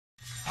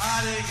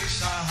Hare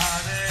Krishna,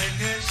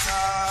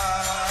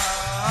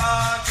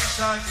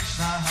 Krishna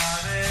Krishna,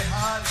 Hare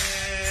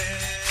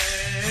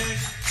Hare,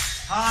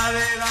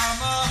 Hare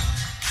Rama,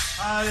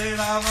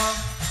 Rama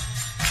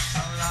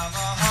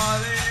Rama,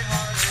 Hare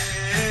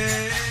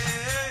Hare.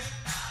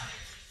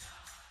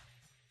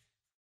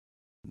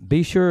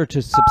 Be sure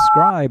to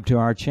subscribe to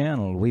our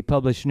channel. We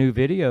publish new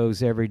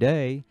videos every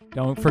day.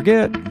 Don't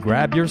forget,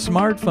 grab your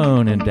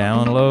smartphone and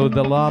download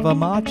the Lava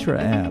Matra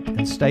app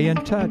and stay in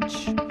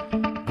touch.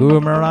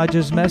 Guru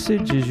Maharaj's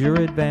message is your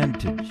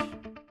advantage.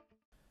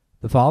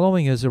 The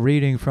following is a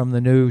reading from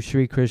the new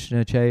Sri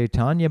Krishna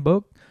Caitanya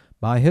book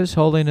by His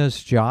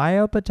Holiness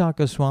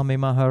Jayapataka Swami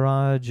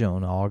Maharaj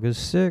on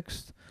August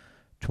 6th,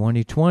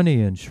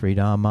 2020 in Sri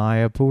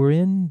Mayapur,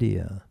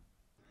 India.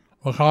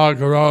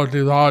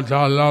 Vakakaroti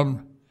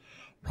Vachalam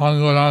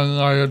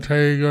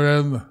Pangurangayate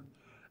Gurim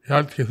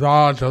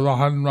Yatkithata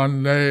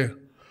Vahanmande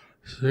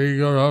Sri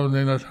Gurum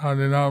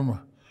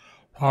Ninataninam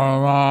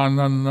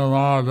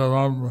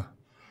Paramanandamadavam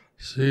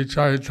Sri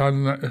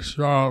Chaitanya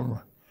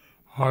Isram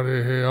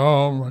Harihi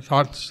Om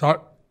Tat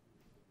Sat.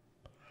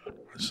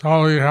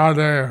 So we had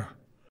a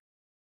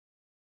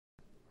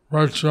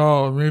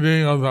virtual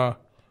meeting of the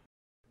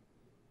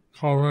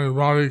Governing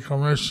Body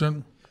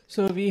Commission.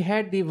 So we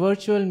had the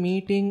virtual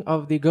meeting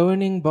of the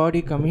Governing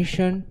Body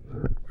Commission,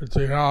 which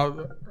we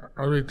have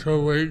every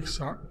 2 weeks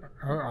on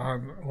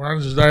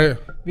Wednesday.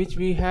 Which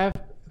we have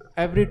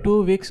every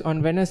 2 weeks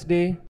on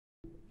Wednesday.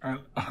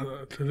 And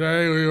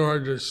today we were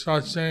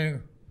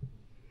discussing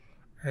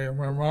a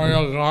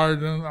memorial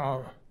garden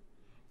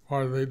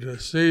for the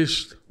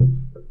deceased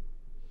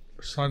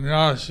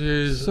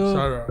sannyasis,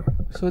 etc.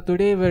 So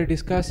today we're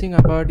discussing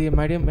about the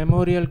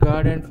memorial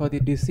garden for the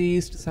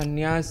deceased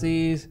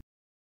sannyasis.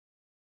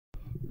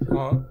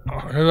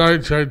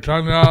 Hridaya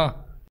Chaitanya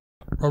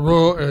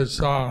Prabhu is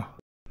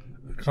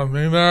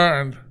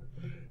convener and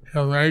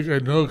he'll make a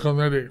new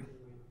committee.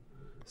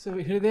 So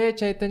Hridaya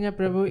Chaitanya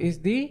Prabhu is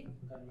the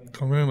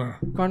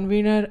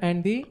convener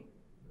and he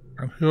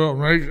will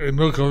make a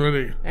new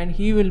committee. And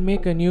he will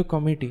make a new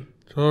committee.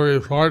 To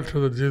report to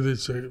the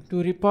GBC.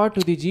 To report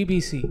to the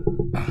GBC.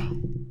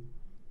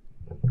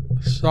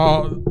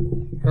 So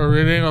we're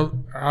reading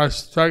an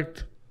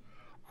aspect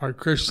of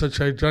Krishna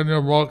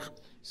Chaitanya book.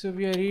 So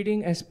we are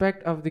reading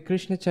aspect of the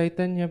Krishna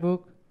Chaitanya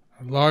book.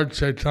 Lord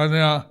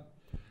Chaitanya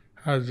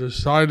has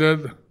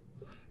decided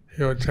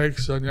he will take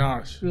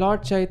sannyas.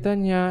 Lord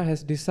Chaitanya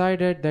has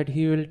decided that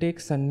he will take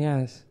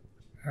sannyas.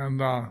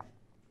 And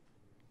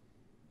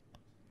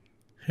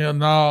he is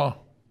now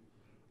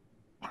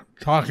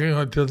talking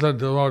with different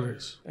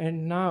devotees.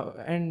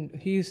 And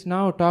he is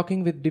now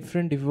talking with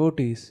different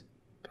devotees.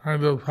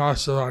 Trying to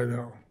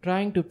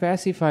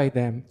pacify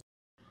them.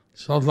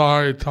 So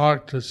far he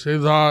talked to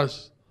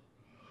Srivasa.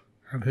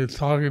 And he's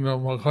talking to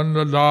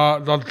Mukunda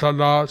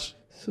Datta.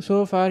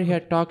 So far he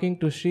had talking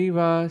to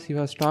Srivasa, he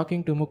was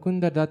talking to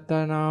Mukunda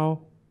Datta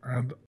now.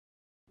 And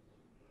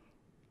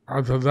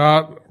after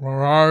that,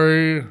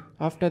 Murari.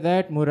 After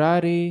that,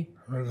 Murari.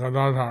 And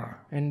Gadadhara.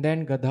 And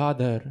then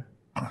Gadadhara.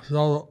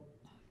 So,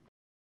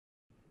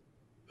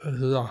 this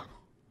is a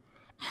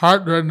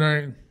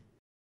heart-rending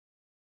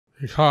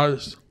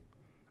because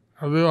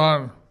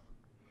everyone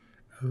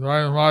is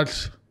very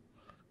much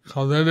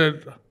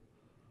committed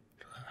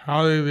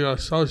having the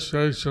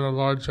association of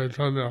Lord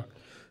Chaitanya.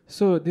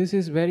 So this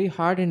is very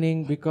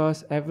heartening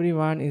because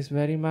everyone is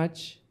very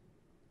much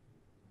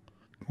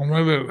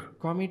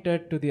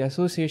committed to the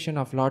association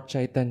of Lord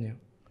Chaitanya.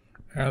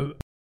 And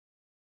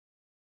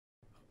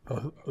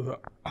we'll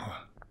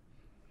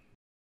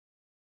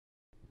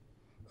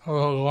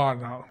go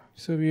on now.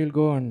 So we will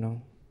go on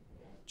now.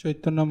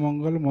 Chaitanya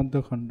Mangal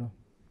Madhyakhanda.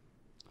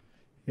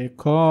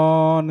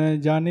 এখন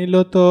জানিল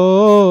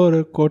তোর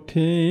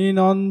কঠিন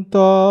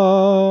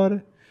অন্তর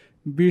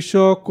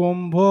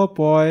বিষকুম্ভ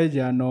পয়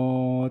যেন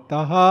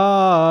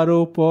তাহার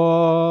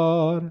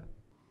উপর।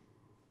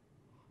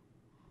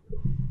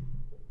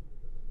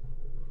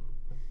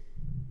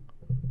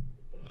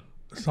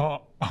 So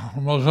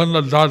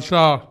Mukunda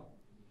Datta,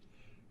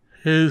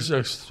 he's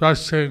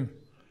expressing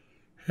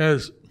his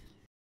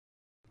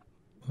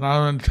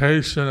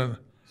lamentation and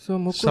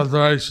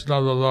separation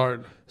of the Lord.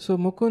 So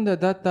Mukunda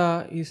Datta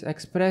is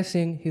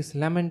expressing his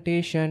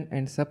lamentation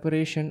and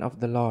separation of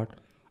the Lord.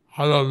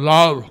 Out of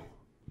love,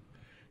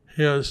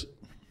 he is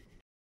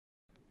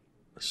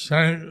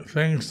saying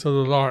things to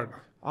the Lord.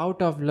 Out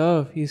of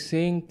love, he is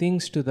saying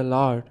things to the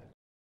Lord.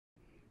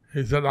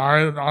 He said, I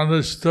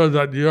understood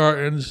that your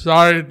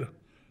inside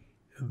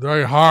is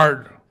very hard.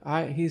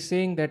 He is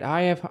saying that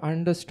I have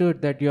understood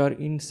that your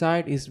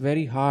inside is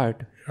very hard.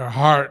 Your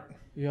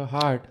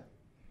heart.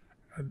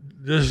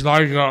 Just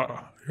like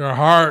your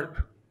heart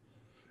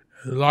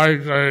is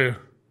like a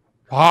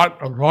pot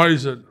of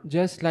poison.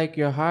 Just like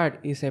your heart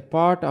is a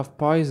pot of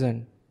poison.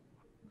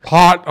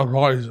 Pot of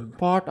poison.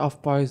 Pot of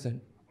poison.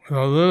 With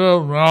a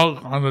little milk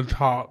on the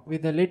top.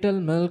 With a little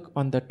milk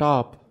on the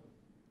top.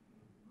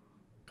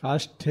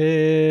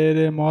 কাষ্ঠের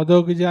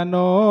Modak যেন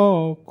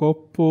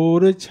কর্পূর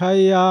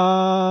ছায়া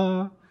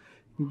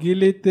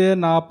গিলিতে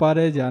না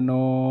পারে যেন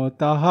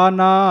তাহা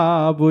না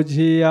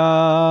বুঝিয়া।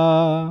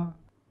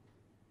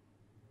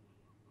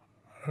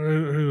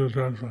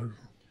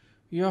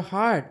 Your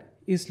heart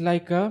is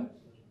like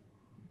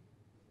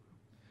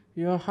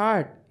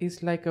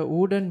a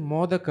wooden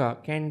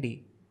modaka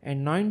candy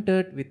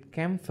anointed with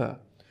camphor,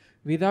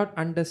 without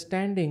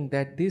understanding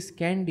that this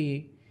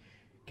candy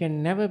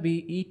can never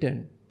be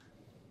eaten.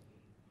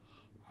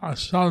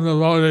 Some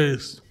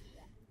devotees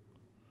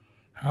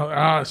have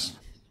asked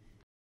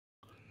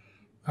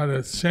that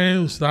it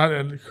seems that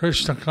in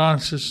Krishna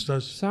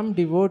consciousness Some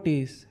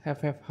devotees have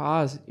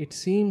asked, it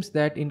seems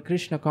that in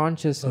Krishna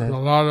consciousness there's a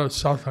lot of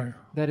suffering.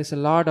 there is a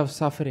lot of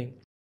suffering.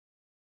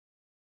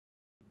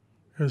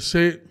 You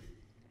see,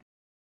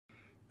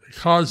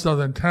 because of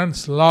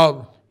intense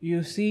love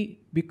You see,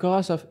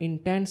 because of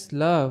intense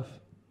love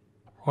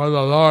for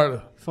the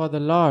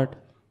Lord,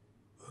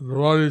 the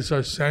devotees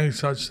are saying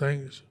such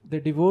things. the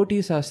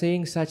devotees are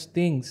saying such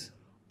things.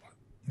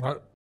 But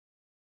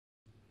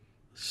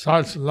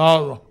such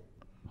love,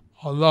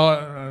 although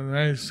it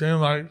may seem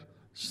like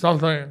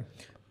suffering,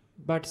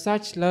 But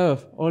such love,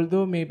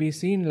 although may be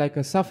seen like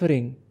a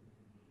suffering,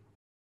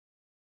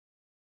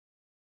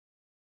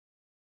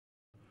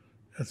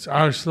 it's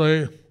actually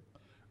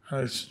an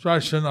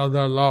expression of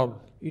their love.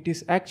 it is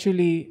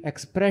actually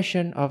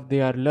expression of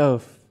their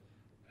love.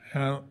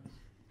 And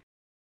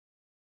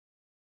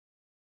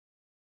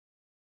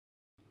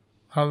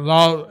that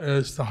love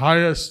is the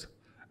highest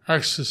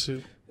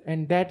ecstasy.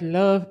 And that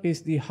love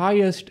is the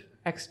highest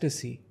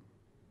ecstasy.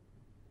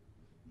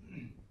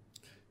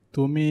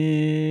 তুমি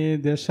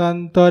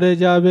দেশান্তরে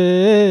যাবে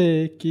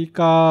কি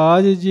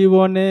কাজ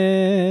জীবনে,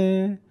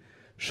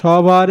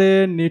 সবারে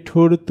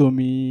নিঠুর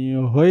তুমি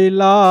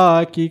হইলা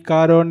কি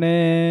কারণে।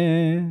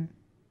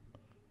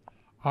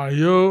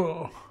 You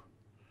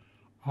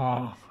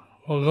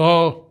will go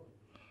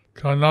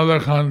to another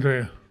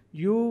country.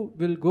 You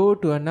will go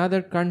to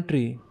another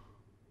country.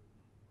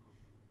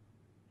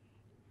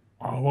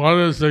 What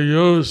is the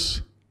use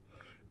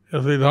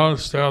if we don't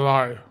stay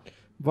alive?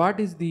 What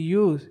is the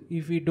use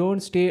if we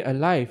don't stay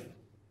alive?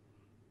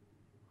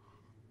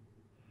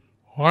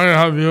 Why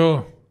have you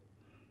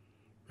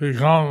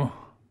become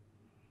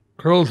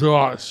cruel to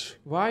us?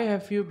 Why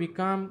have you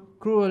become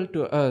cruel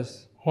to us?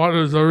 What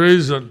is the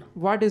reason?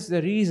 What is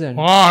the reason?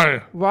 Why?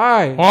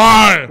 Why?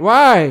 Why?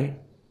 Why?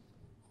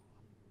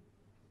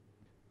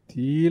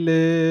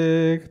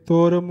 Tilak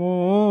তোর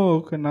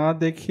মুখ না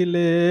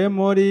দেখিলে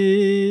মরি,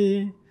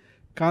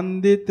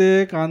 কান্দিতে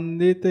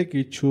কান্দিতে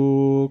কিছু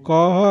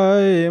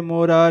কয়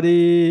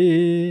Murari.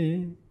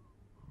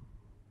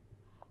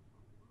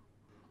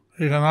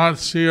 We cannot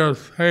see your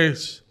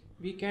face,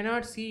 We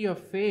cannot see your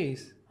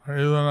face. or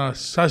even a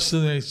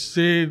sesame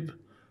seed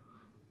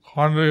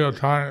quantity of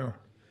time.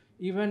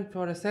 Even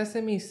for a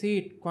sesame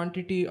seed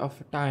quantity of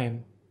time.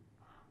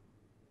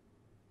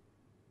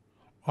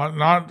 But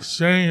not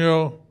seeing you,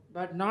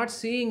 But not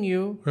seeing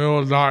you, we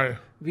will die.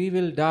 we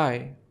will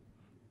die.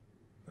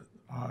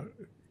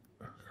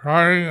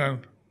 Crying and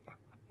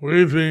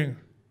weeping,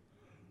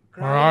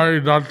 Murari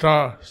Datta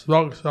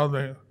spoke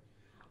something.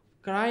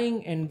 Crying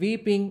and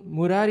weeping,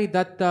 Murari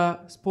Datta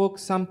spoke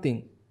something.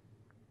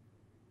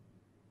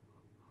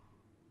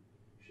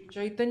 Sri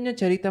Caitanya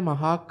Charita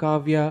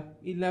Mahakavya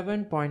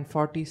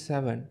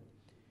 11.47.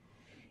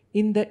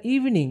 In the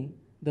evening,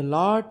 the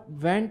Lord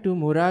went to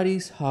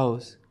Murari's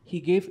house. He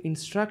gave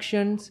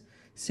instructions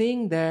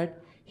saying that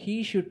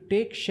he should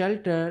take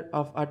shelter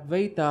of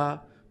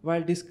Advaita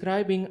while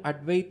describing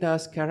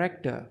Advaita's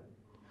character.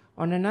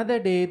 On another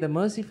day, the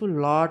merciful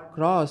Lord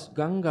crossed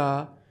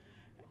Ganga,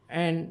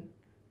 and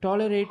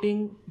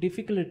tolerating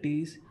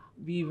difficulties,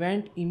 we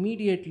went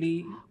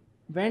immediately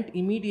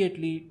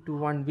to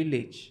one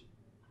village.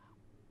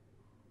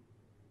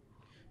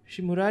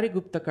 Shri Murari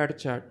Gupta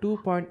Karcha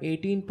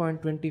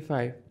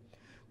 2.18.25.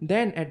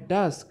 Then at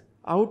dusk,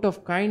 out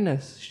of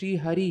kindness, Sri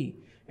Hari,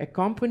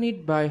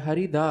 accompanied by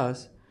Hari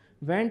Das,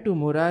 went to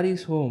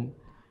Murari's home.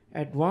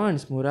 At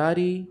once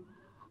Murari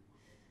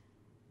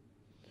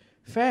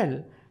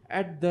fell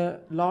at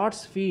the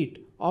Lord's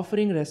feet,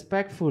 offering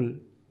respectful.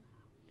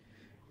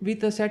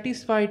 With a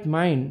satisfied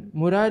mind,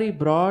 Murari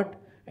brought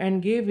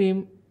and gave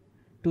him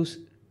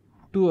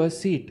a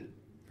seat.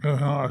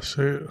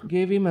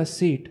 Gave him a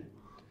seat.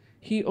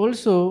 He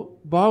also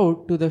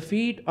bowed to the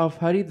feet of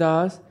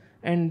Haridas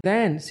and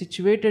then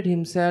situated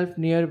himself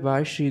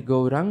nearby Sri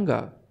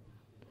Gauranga.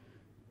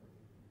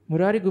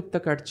 Murari Gupta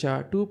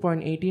Karcha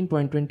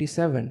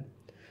 2.18.27.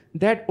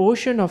 That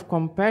ocean of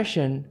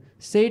compassion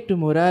said to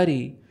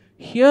Murari,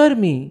 "Hear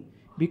me,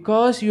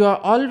 because you are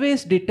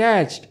always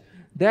detached.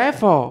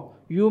 Therefore,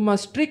 you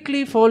must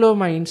strictly follow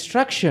my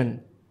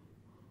instruction."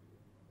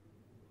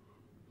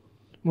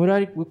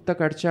 Murari Gupta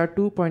Karcha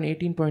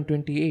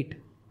 2.18.28.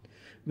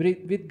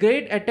 With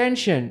great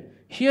attention,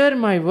 hear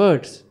my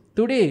words.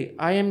 Today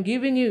I am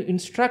giving you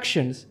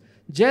instructions.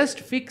 Just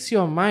fix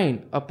your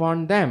mind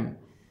upon them.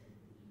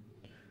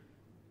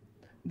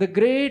 The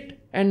great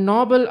and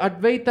noble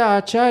Advaita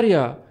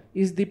Acharya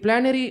is the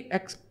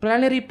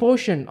plenary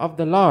portion of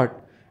the Lord,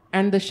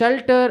 and the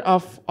shelter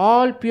of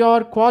all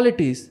pure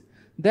qualities.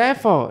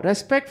 Therefore,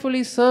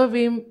 respectfully serve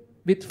him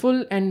with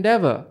full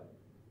endeavor.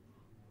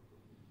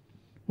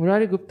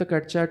 Murari Gupta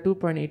Karcha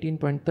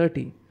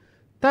 2.18.30.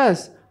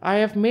 Thus, I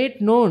have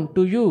made known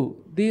to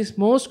you this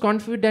most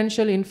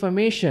confidential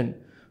information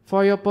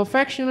for your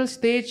perfectional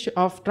stage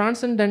of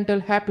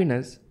transcendental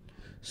happiness.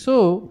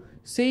 So,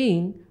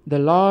 saying, the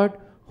Lord,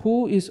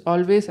 who is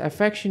always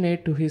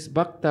affectionate to his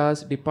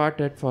bhaktas,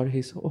 departed for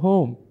his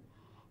home.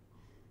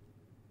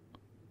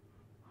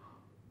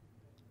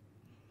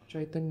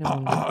 Caitanya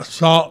Mangal.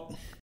 So,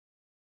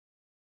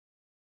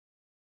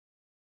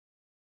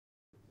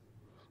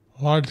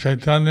 Lord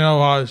Caitanya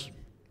was,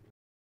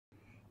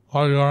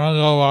 Lord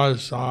Gauranga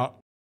was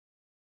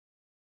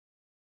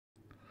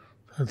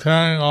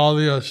preparing all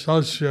the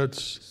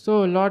associates.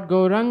 So Lord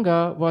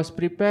Gauranga was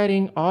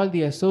preparing all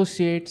the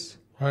associates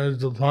For his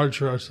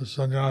departure as a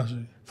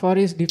sannyasi. for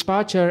his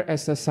departure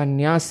as a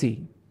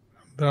sannyasi.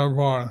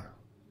 Therefore,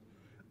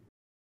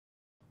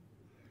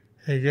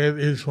 he gave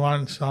each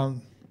one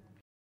some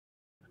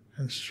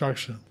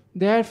instruction.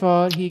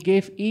 Therefore, he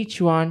gave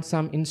each one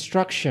some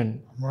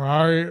instruction.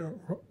 Murari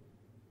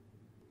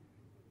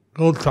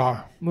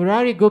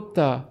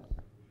Gupta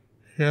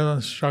gave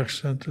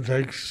instruction to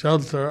take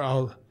shelter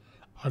of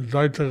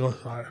Advaita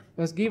Gosai.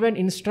 Was given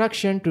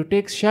instruction to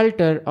take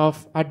shelter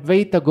of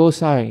Advaita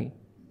Gosai.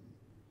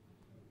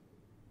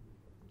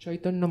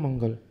 Caitanya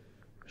Mangal.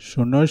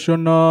 শোনো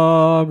শোনো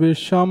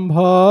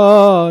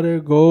বিশ্বম্ভর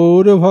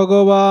গৌর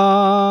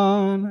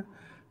ভগবান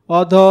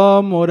অধ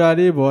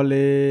মুরারি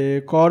বলে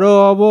কর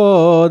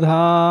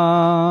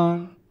অবধান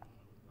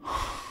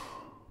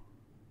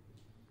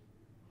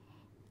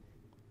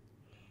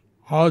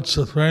All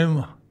Supreme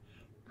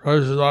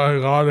Personality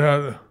of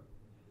Godhead,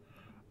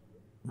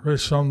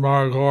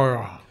 Vishwambara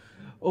Gaura.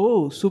 O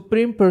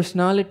Supreme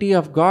Personality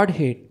of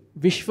Godhead,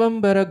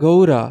 Vishwambara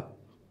Gaura.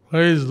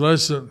 Please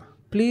listen.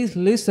 Please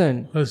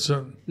listen.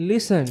 Listen.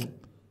 Listen.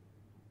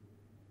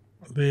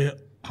 The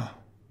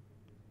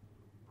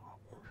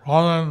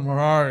fallen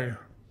Murari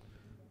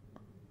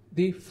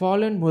The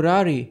fallen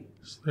Murari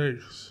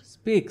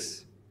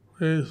speaks.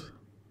 Please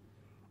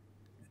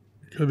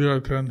give your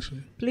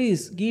attention.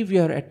 Please give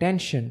your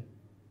attention.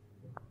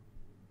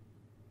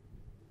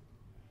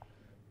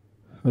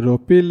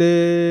 রপিলে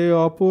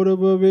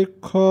অপূর্ব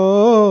বৃক্ষ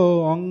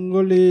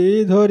অঙ্গুলি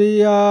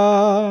ধরিয়া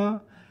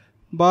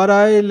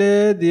বাড়াইলে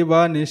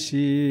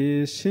দিবানিশি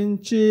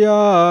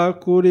সিঞ্চিয়া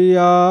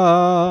কুরিয়া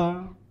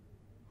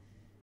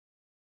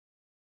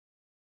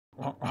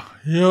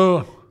You,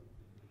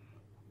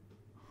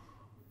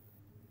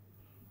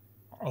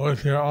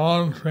 with your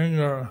own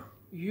finger,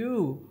 You,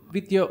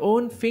 with your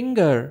own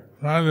finger,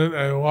 planted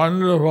a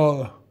wonderful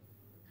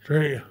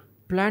tree.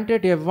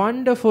 Planted a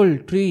wonderful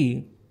tree.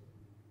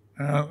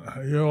 And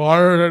you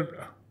watered it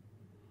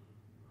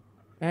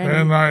day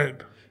and night.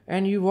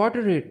 And you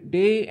water it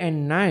day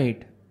and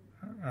night.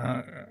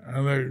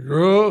 And it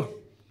grew.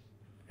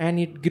 And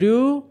it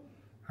grew.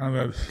 And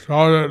it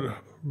sprouted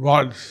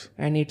buds.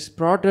 And it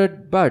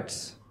sprouted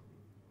buds.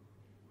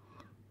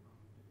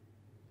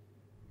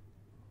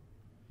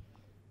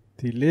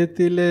 তিলে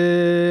তিলে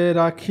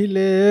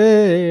রাখিলে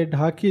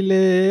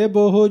ঢাকিলে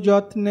বহু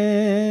যত্নে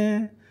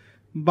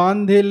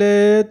বান্ধিলে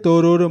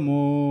তরুর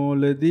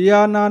মূল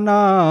দিয়া নানা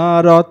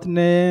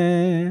রত্নে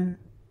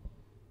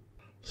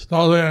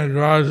Slowly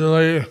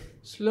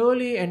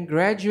and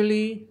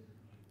gradually,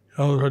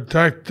 you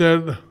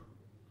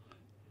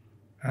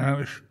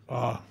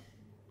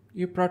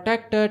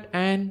protected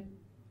and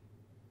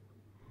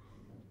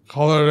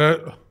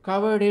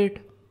covered it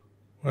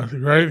with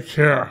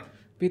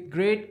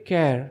great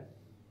care.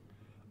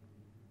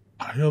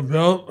 You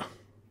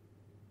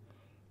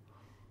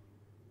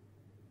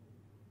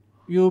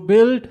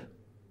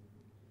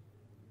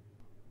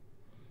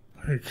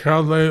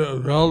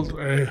carefully built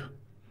a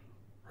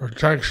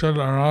protection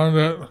around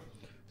it.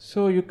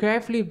 So you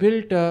carefully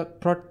built a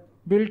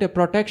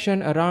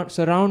protection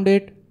surround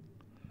it.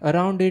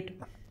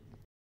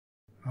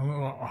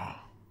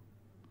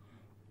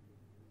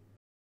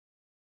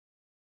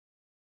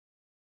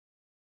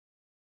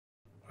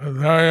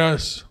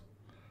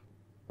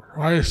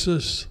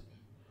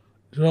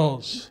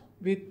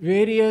 With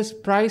various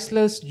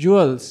priceless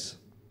jewels.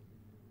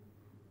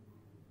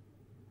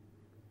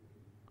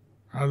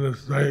 At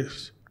its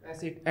base.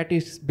 At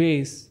its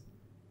base.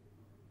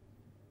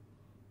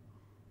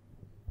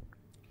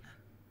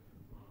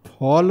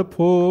 ফল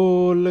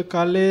ফুল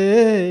কালে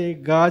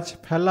গাছ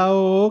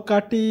ফেলাও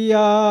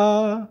কাটিয়া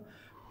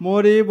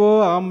মরিব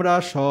আমরা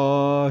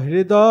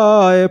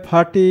সহৃদয়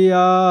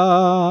ফাটিয়া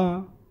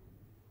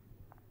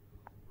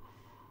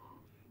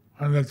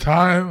And the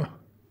time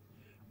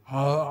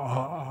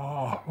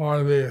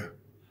for the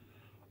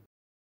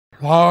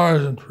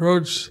flowers and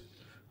fruits.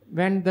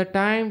 When the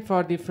time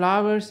for the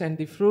flowers and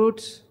the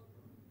fruits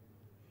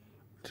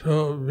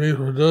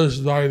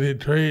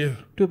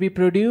to be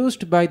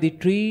produced by the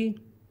tree.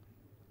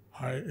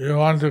 You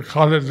want to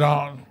cut it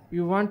down.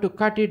 You want to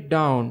cut it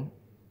down.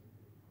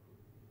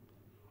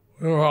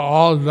 We will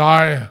all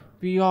die.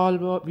 We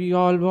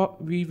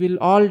will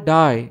all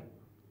die.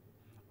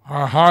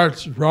 Our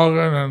hearts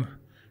broken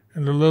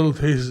into little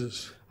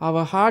pieces.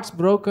 Our hearts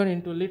broken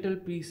into little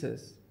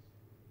pieces.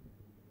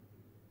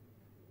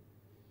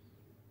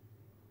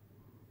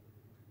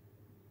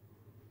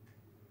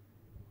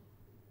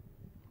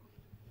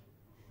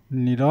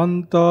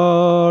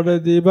 নিরন্তর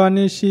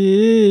দিবানিশি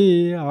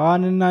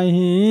আর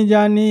নাহি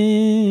জানি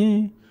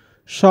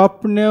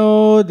স্বপ্নেও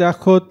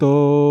দেখো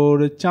তোর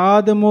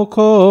চাঁদ মুখ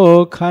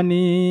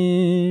খানি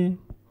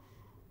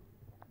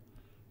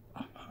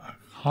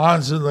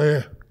Constantly,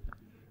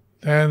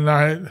 day and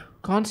night,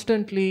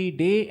 Constantly,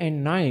 day and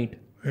night,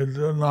 we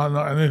do not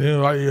know anything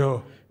about you.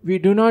 we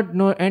do not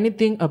know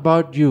anything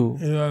about you.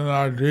 Even in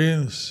our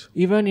dreams,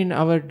 Even in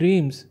our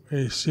dreams,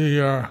 we see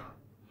your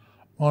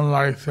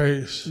moon-like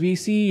face. we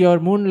see your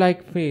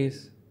moon-like face.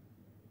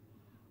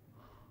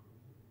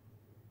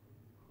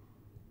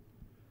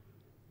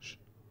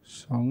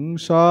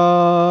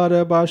 সংসার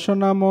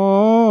বাসনা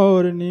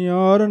মোর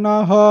near না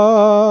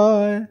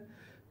হয়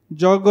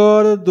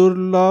জগর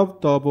দুর্লভ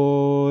তব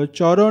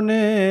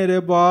চরণের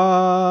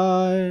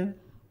বায়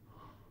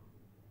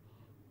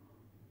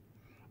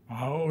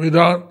We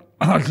don't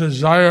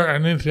desire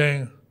anything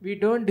We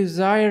don't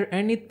desire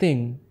anything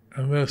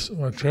in this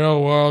material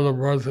world of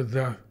birth and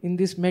death. in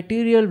this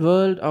material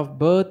world of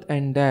birth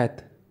and death.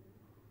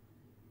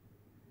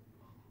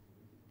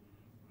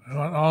 We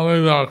want only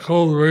the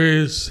cool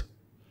breeze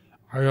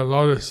of your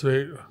lotus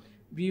feet.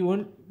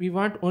 We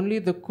want only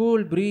the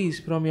cool breeze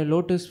from your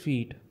lotus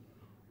feet.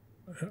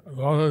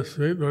 Lotus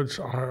feet which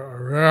are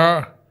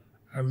rare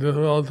and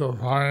difficult to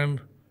find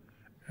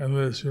in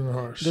this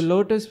universe. The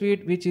lotus feet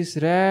which is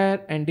rare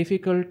and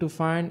difficult to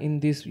find in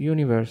this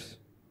universe.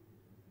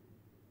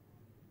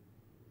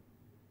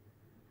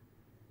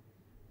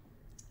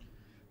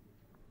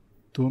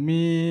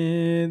 তুমি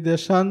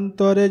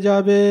দেশান্তরে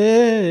যাবে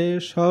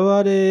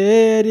সবারে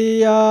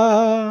রিয়া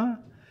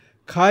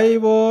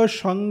খাইব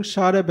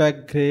সংসার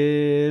ব্যাঘ্রে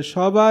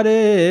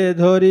সবারে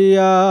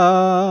ধরিয়া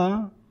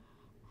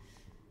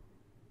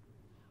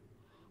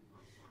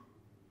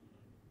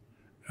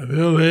If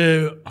you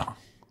leave,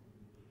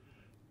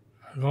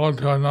 go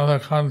to another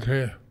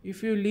country, If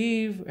you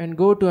leave and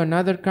go to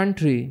another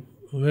country,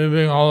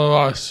 leaving all of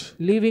us,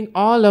 leaving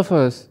all of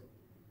us,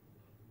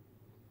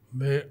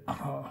 the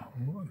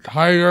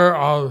tiger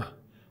of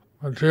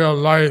material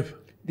life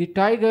the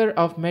tiger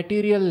of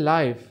material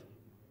life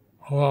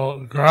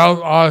will grab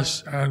us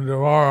and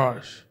devour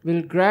us.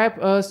 will grab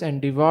us and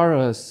devour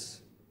us.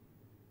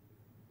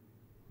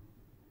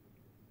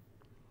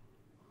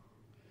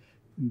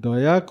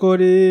 দয়া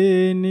করি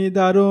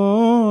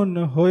নিদারুণ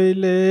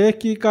হইলে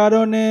কি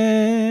কারণে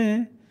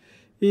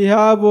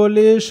ইহা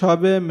বলি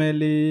সবে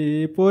মেলি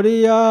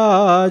পড়িয়া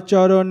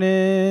চরণে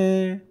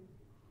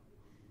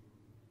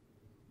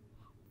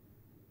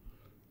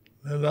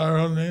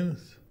Nidaron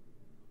means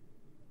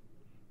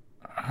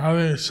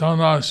having shown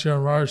us your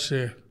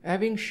mercy.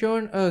 Having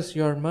shown us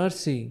your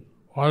mercy,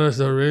 What is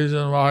the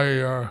reason why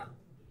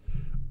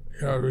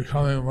you're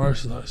becoming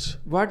merciless?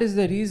 what is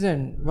the reason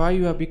why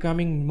you are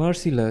becoming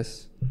merciless?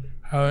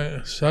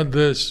 Having said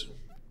this,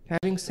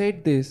 Having said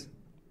this,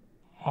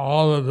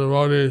 all the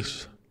devotees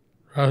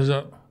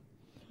present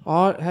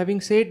all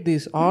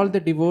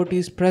the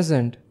devotees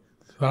present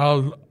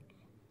fell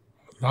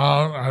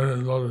down at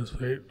his lotus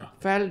feet.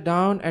 fell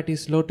down at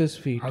his lotus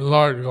feet, At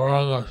Lord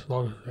Gauranga's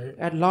lotus feet.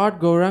 at Lord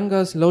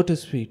Gauranga's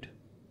lotus feet.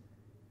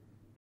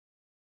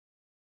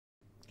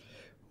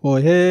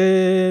 ওহে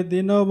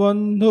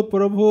দীনবন্ধু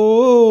প্রভু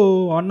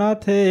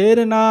অনাথের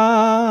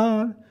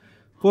নাথ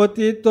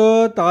পতিত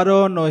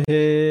তারণ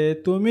হে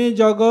তুমি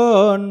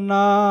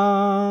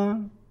Jagannath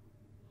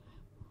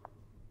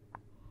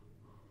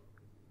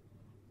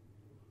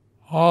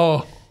Oh,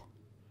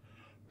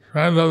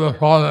 friend of the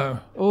fallen,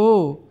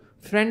 Oh,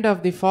 friend of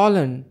the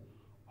fallen,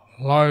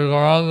 Lord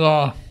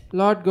Gauranga,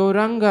 Lord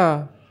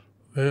Gauranga,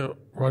 the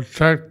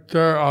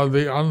protector of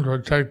the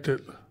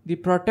unprotected, the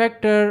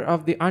protector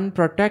of the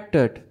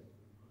unprotected,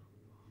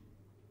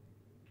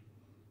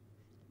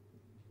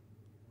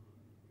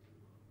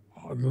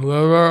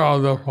 deliverer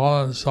of the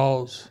fallen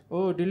souls.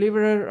 oh,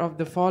 deliverer of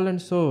the fallen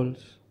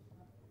souls.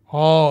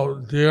 Oh,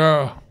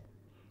 dear,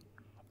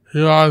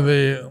 you are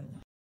the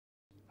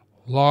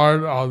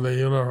Lord of the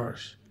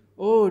universe.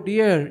 Oh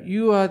dear,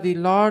 you are the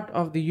Lord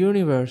of the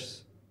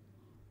universe.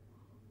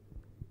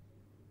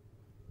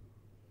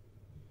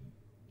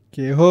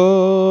 কেহ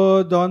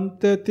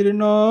দন্তে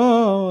তৃণ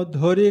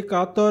ধরি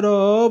কাতর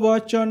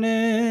বচনে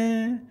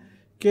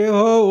কেহ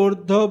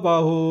ঊর্ধ্ব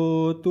বাহু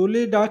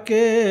তুলি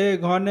ডাকে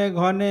ঘনে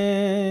ঘনে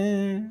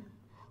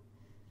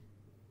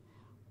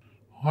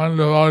One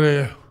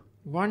devotee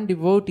One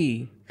devotee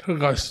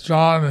took a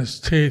straw in his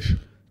teeth,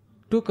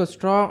 took a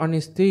straw on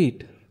his teeth,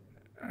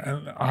 and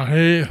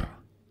he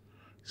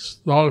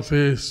spoke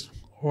these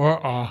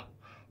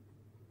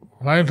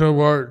plaintive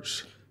words.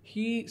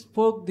 he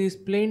spoke these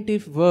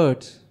plaintive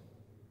words.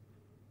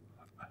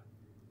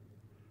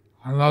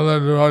 Another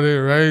devotee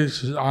raised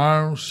his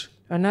arms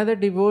Another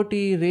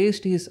devotee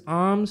raised his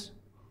arms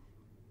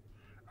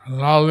and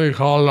loudly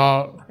called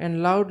out, and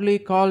loudly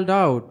called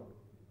out,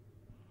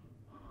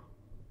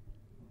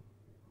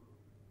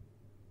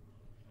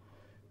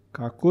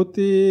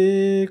 কাকুতি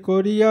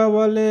করিয়া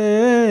বলে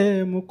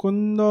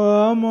মুকুন্দ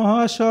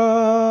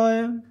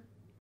মহাশয়,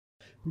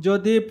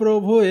 যদি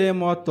প্রভু এ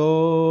মতো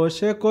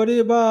সে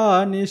করিবা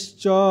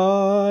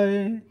নিশ্চয়,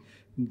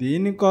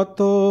 দিন কত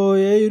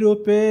এই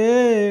রূপে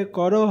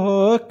করহ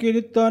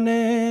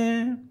কীর্তনে,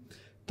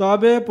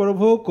 তবে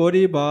প্রভু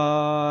করিবা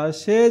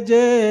সে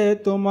যে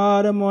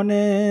তোমার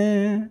মনে।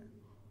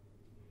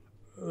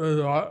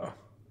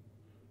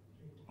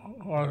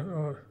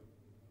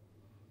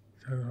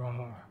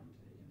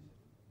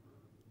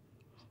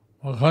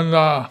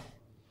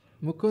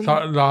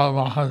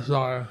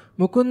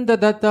 Mukunda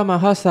Datta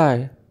Mahasai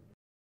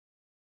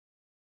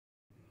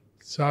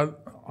said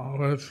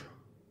with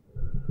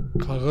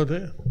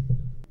Kakuti,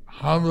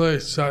 humbly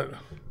said,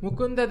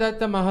 Mukunda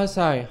Datta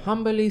Mahasai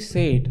humbly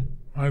said,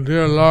 My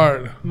dear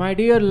Lord, My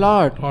dear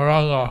Lord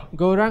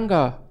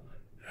Gauranga,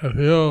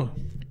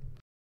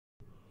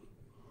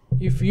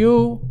 if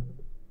you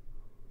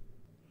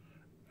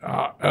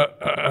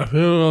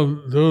will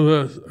do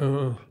this,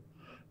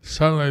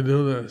 certainly do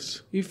this.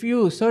 If you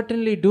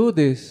certainly do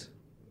this.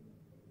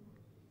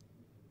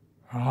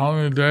 For how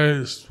many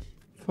days?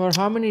 For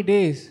how many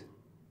days?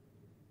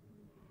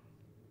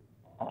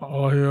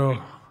 Will you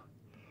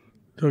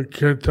do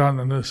kirtan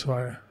in this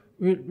way?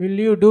 Will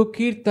you do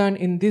kirtan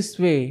in this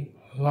way?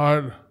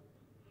 Lord,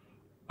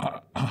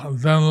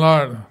 then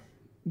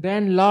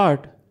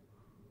Lord,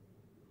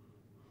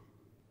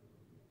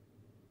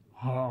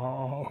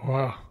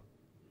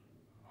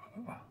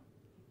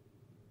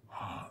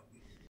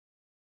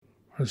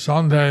 for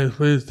some days,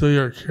 please do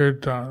your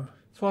kirtan.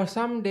 For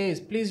some days,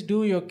 please do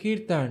your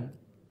kirtan.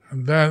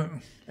 And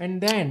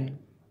then,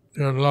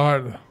 your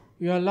Lord,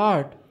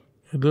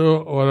 do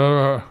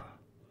whatever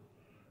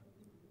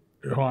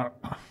you want.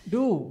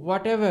 Do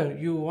whatever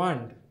you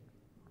want.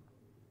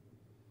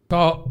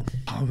 So,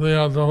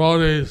 the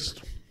devotees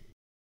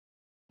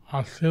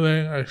are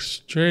feeling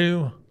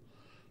extreme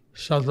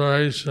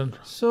separation.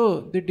 So,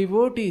 the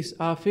devotees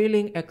are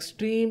feeling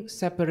extreme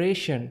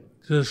separation.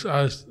 Just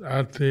as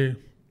at the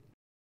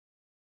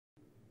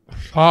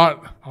thought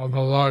of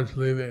the Lord's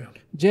leaving.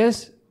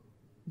 Just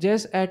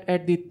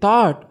at the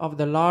thought of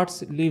the Lord's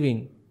leaving.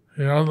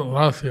 He hasn't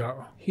left yet.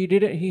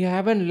 He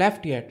haven't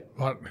left yet.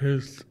 But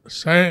he's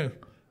saying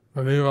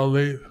that he will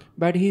leave.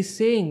 But he's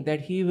saying that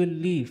he will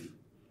leave.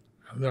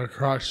 And they're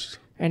crushed.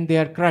 And they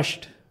are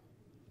crushed.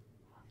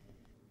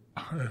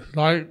 It's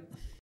like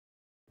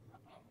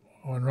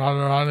when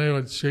Radharani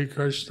would see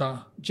Krishna.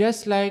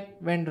 Just like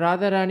when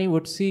Radharani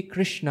would see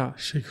Krishna.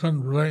 She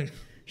couldn't blink.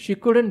 She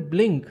couldn't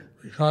blink.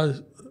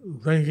 Because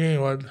blinking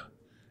would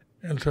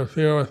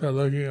interfere with her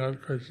looking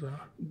at Krishna.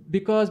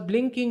 Because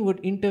blinking would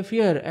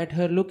interfere at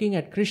her looking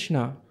at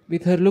Krishna,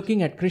 with her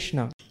looking at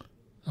Krishna.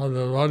 So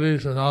the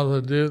devotees of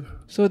Navadvip,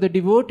 so the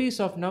devotees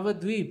of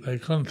Navadvip, they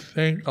couldn't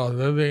think of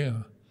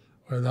living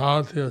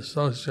without the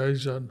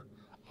association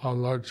of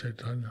Lord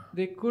Chaitanya.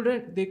 They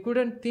couldn't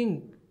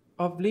think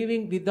of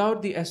living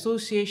without the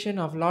association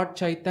of Lord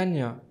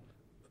Chaitanya.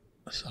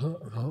 So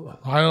the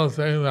final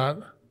thing that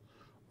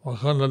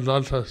Mukunda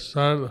Datta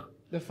said,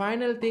 the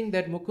final thing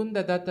that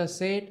Mukunda Datta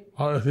said,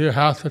 well, if you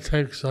have to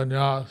take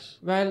sannyas,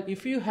 well,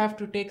 if you have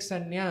to take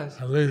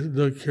sannyas, at least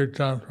do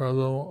kirtan for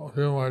a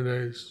few more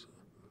days.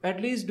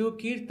 At least do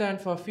kirtan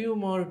for a few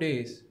more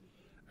days.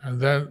 And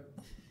then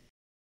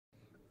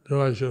do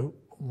what you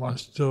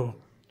must do.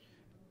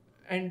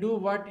 And do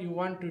what you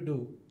want to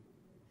do.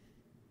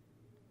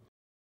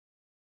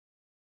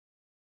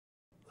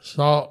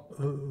 So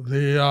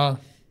the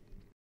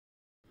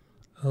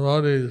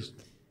devotees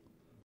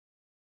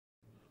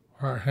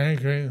are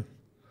hankering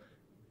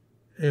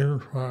even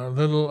for a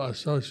little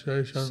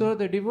association. So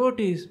the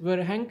devotees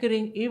were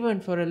hankering even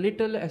for a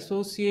little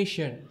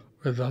association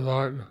with the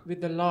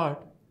Lord.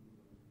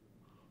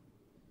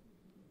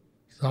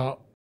 So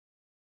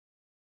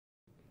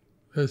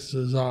this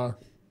is a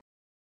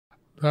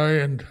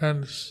very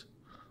intense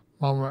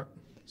moment.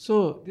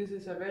 So this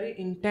is a very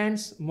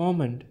intense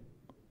moment.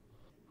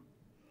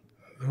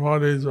 The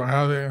devotees were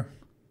having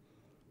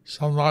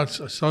so much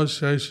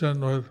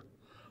association with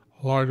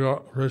Lord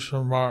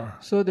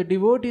Vishwambar. So the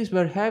devotees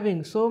were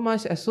having so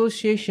much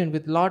association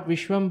with Lord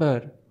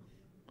Vishwambar.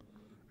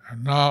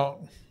 And now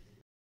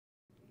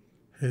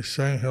he's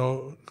saying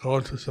he'll go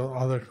to some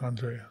other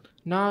country.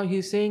 Now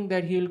he's saying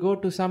that he'll go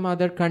to some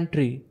other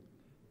country.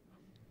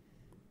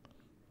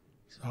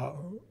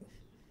 So,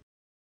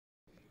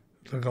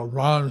 it's like a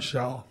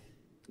bombshell.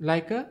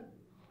 Like a?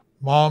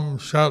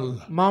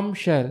 Bombshell.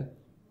 Bombshell.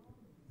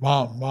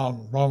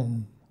 Bomb.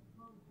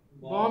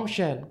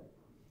 Bombshell.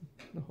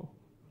 No.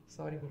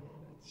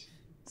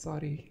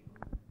 Sorry.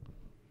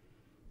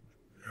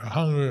 You're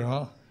hungry,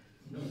 huh?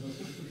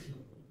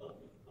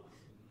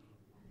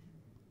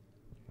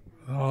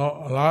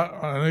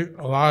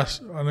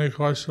 Any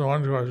question?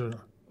 One question.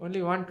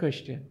 Only one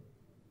question.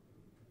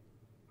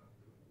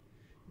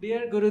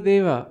 Dear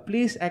Gurudeva,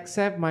 please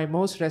accept my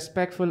most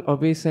respectful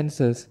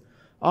obeisances.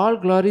 All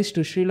glories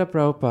to Srila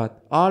Prabhupada.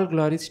 All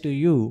glories to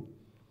you.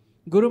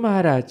 Guru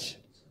Maharaj.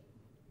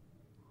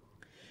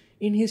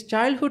 In his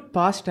childhood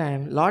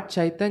pastime, Lord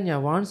Chaitanya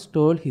once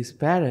told his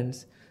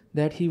parents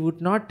that he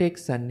would not take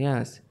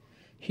sannyas.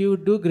 He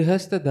would do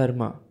grihastha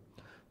dharma.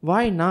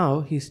 Why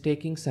now he is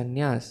taking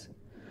sannyas?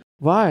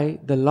 Why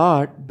the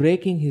Lord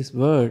breaking his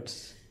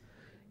words?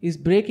 Is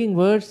breaking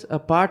words a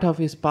part of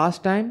his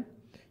pastime?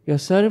 Your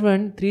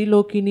servant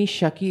Trilokini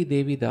Sakhi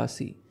Devi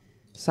Dasi.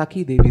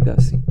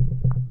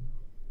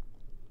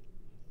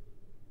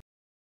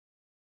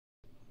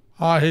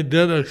 He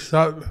did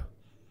accept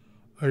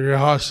the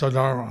Grihastha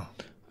Dharma.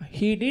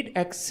 He did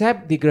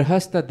accept the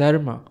Grihastha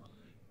Dharma.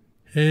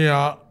 He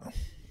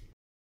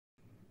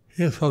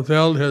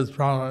fulfilled his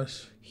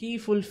promise. He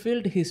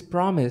fulfilled his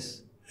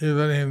promise.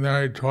 Even he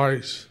married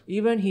twice.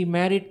 Even he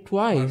married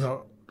twice.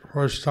 The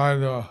first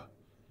time when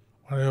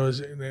he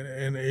was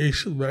in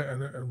East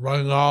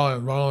Bengal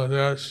and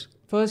Bangladesh.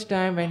 First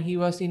time when he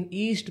was in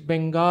East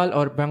Bengal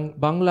or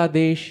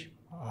Bangladesh.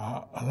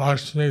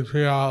 Lakshmi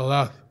Priya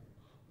left.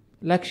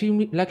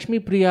 Lakshmi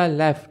Priya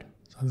left.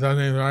 And then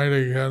he married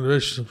again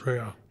Vishnu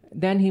Priya.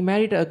 Then he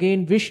married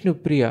again Vishnu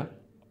Priya.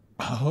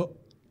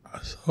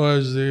 So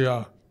is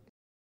the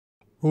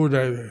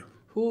Bhudevi.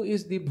 Who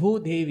is the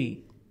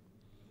Bhudevi?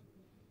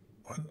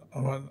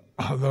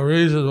 The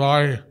reason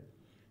why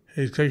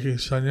he's taking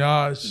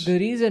sannyas. The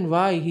reason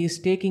why he is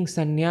taking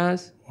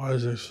sannyas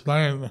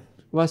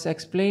was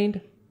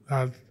explained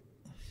that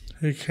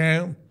he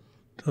came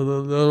to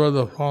deliver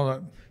the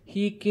fallen.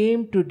 He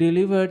came to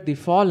deliver the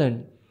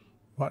fallen.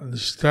 But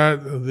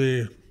instead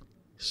the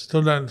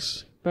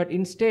students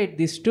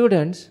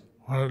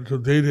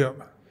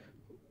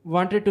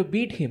wanted to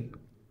beat him.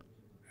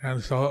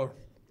 And so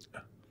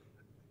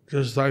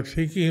just by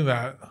thinking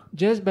that,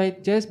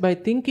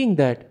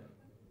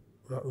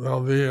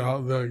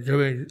 they're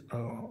getting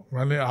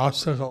many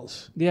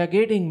obstacles. They are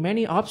getting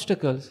many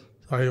obstacles.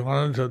 So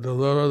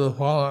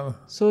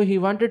he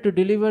wanted to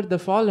deliver the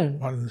fallen.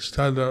 But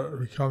instead they're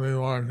becoming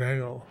more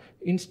entangled.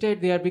 Instead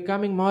they are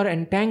becoming more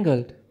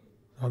entangled.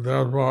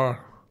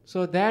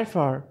 So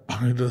therefore,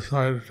 he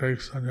decided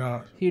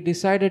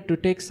to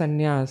take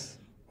sannyas.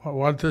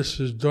 What this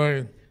is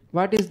doing?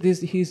 What is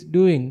this he's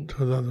doing?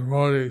 To the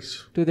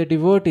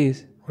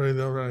devotees. Putting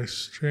them in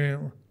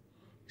extreme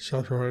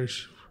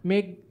separation.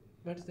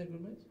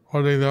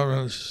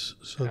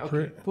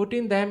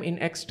 Putting them in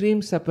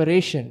extreme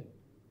separation.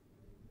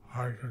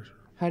 Hare Krishna.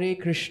 Hare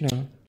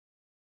Krishna.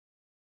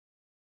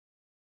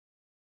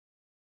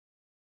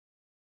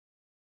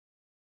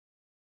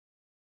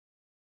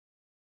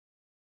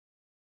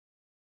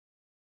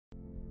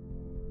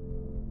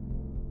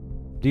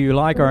 Do you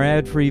like our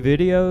ad-free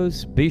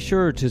videos? Be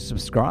sure to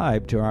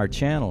subscribe to our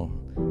channel.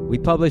 We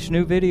publish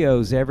new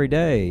videos every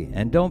day,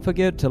 and don't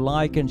forget to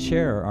like and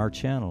share our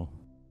channel.